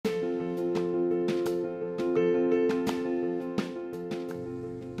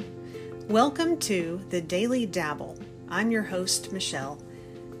Welcome to the Daily Dabble. I'm your host, Michelle,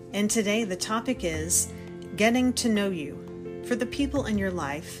 and today the topic is getting to know you. For the people in your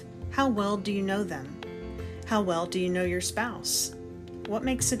life, how well do you know them? How well do you know your spouse? What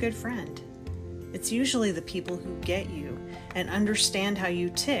makes a good friend? It's usually the people who get you and understand how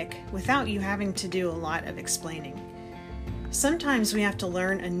you tick without you having to do a lot of explaining. Sometimes we have to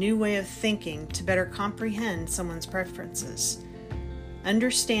learn a new way of thinking to better comprehend someone's preferences.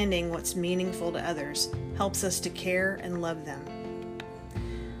 Understanding what's meaningful to others helps us to care and love them.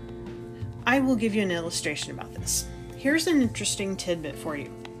 I will give you an illustration about this. Here's an interesting tidbit for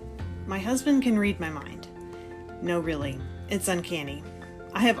you. My husband can read my mind. No, really, it's uncanny.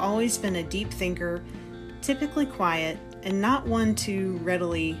 I have always been a deep thinker, typically quiet, and not one to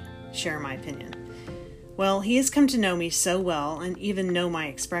readily share my opinion. Well, he has come to know me so well and even know my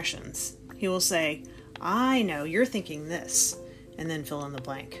expressions. He will say, "I know you're thinking this," and then fill in the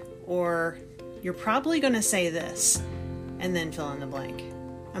blank. Or, "You're probably going to say this," and then fill in the blank.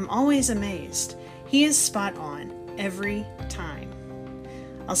 I'm always amazed. He is spot on every time.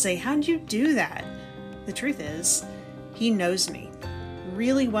 I'll say, "How'd you do that?" The truth is, he knows me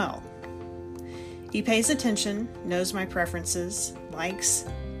really well. He pays attention, knows my preferences, likes,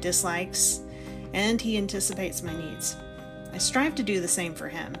 dislikes, and he anticipates my needs. I strive to do the same for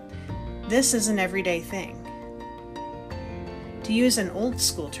him. This is an everyday thing. To use an old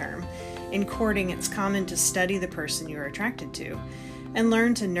school term, in courting it's common to study the person you are attracted to and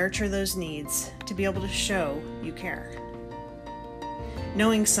learn to nurture those needs to be able to show you care.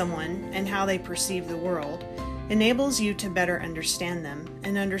 Knowing someone and how they perceive the world enables you to better understand them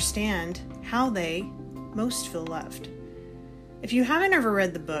and understand how they most feel loved. If you haven't ever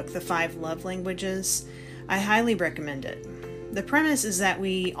read the book, The 5 Love Languages, I highly recommend it. The premise is that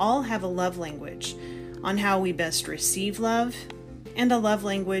we all have a love language on how we best receive love and a love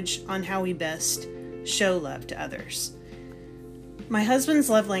language on how we best show love to others. My husband's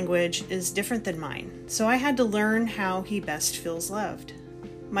love language is different than mine, so I had to learn how he best feels loved.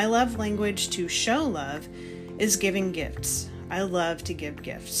 My love language to show love is giving gifts. I love to give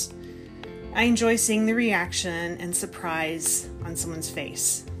gifts. I enjoy seeing the reaction and surprise on someone's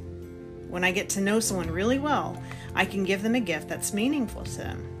face. When I get to know someone really well, I can give them a gift that's meaningful to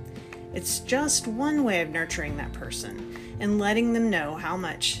them. It's just one way of nurturing that person and letting them know how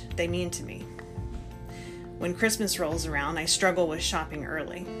much they mean to me. When Christmas rolls around, I struggle with shopping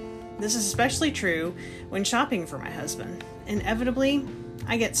early. This is especially true when shopping for my husband. Inevitably,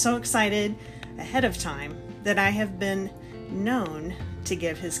 I get so excited ahead of time that I have been known to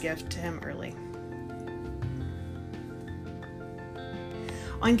give his gift to him early.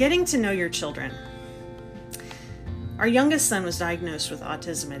 On getting to know your children, our youngest son was diagnosed with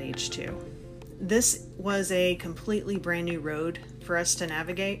autism at age 2. This was a completely brand new road for us to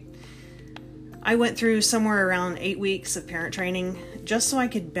navigate. I went through somewhere around 8 weeks of parent training just so I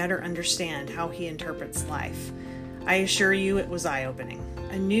could better understand how he interprets life. I assure you it was eye-opening,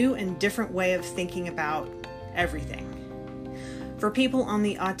 a new and different way of thinking about everything. For people on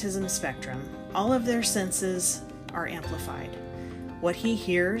the autism spectrum, all of their senses are amplified. What he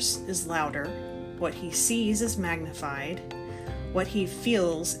hears is louder. What he sees is magnified. What he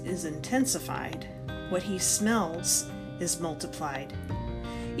feels is intensified. What he smells is multiplied.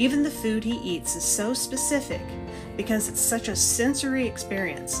 Even the food he eats is so specific because it's such a sensory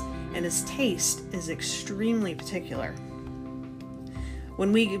experience, and his taste is extremely particular.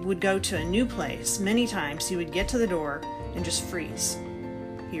 When we would go to a new place, many times he would get to the door and just freeze.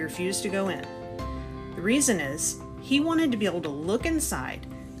 He refused to go in. The reason is he wanted to be able to look inside,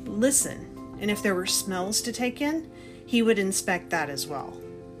 listen, and if there were smells to take in, he would inspect that as well.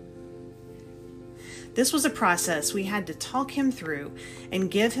 This was a process we had to talk him through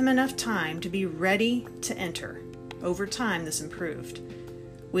and give him enough time to be ready to enter. Over time, this improved.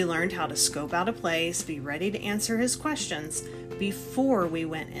 We learned how to scope out a place, be ready to answer his questions before we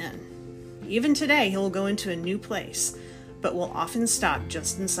went in. Even today, he'll go into a new place, but will often stop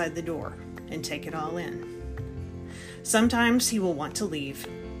just inside the door and take it all in. Sometimes he will want to leave,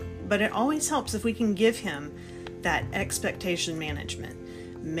 but it always helps if we can give him that expectation management,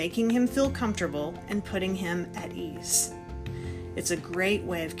 making him feel comfortable and putting him at ease. It's a great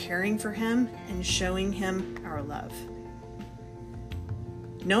way of caring for him and showing him our love.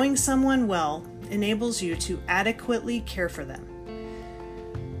 Knowing someone well enables you to adequately care for them.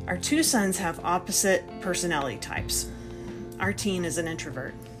 Our 2 sons have opposite personality types. Our teen is an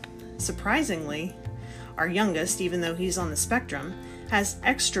introvert. Surprisingly, our youngest, even though he's on the spectrum, has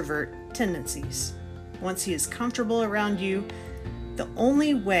extrovert tendencies. Once he is comfortable around you, the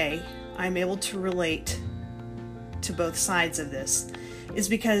only way I'm able to relate to both sides of this is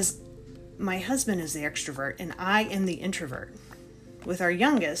because my husband is the extrovert and I am the introvert. With our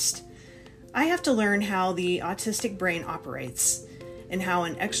youngest, I have to learn how the autistic brain operates and how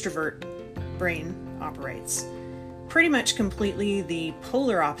an extrovert brain operates. Pretty much completely the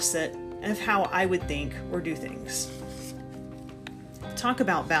polar opposite of how I would think or do things. Talk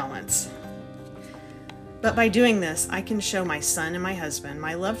about balance. But by doing this, I can show my son and my husband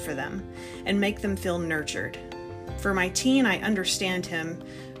my love for them and make them feel nurtured. For my teen, I understand him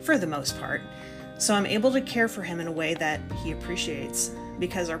for the most part, so I'm able to care for him in a way that he appreciates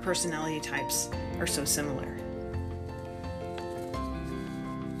because our personality types are so similar.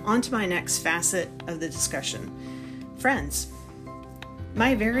 On to my next facet of the discussion. Friends.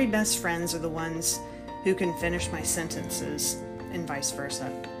 My very best friends are the ones who can finish my sentences and vice versa.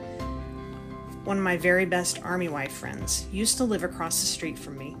 One of my very best Army wife friends used to live across the street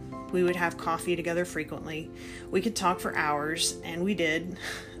from me. We would have coffee together frequently. We could talk for hours, and we did.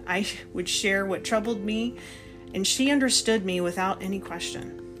 I would share what troubled me, and she understood me without any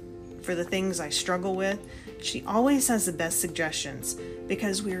question. For the things I struggle with, she always has the best suggestions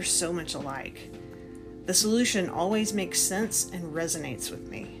because we are so much alike. The solution always makes sense and resonates with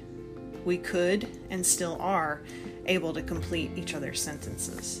me. We could, and still are, able to complete each other's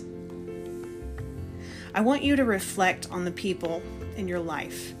sentences. I want you to reflect on the people in your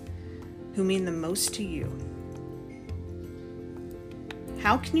life who mean the most to you.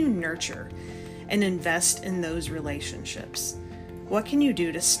 How can you nurture and invest in those relationships? What can you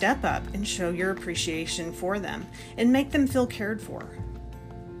do to step up and show your appreciation for them and make them feel cared for?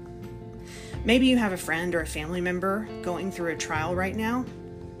 Maybe you have a friend or a family member going through a trial right now.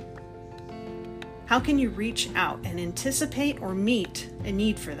 How can you reach out and anticipate or meet a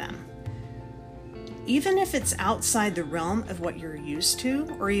need for them? Even if it's outside the realm of what you're used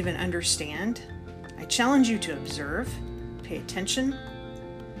to or even understand, I challenge you to observe, pay attention,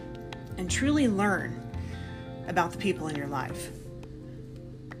 and truly learn about the people in your life.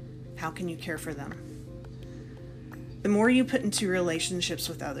 How can you care for them? The more you put into relationships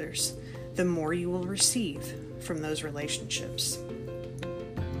with others, the more you will receive from those relationships.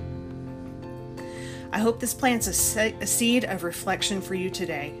 I hope this plants a seed of reflection for you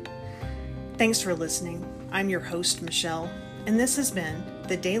today. Thanks for listening. I'm your host, Michelle, and this has been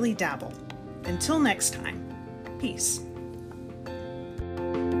The Daily Dabble. Until next time, peace.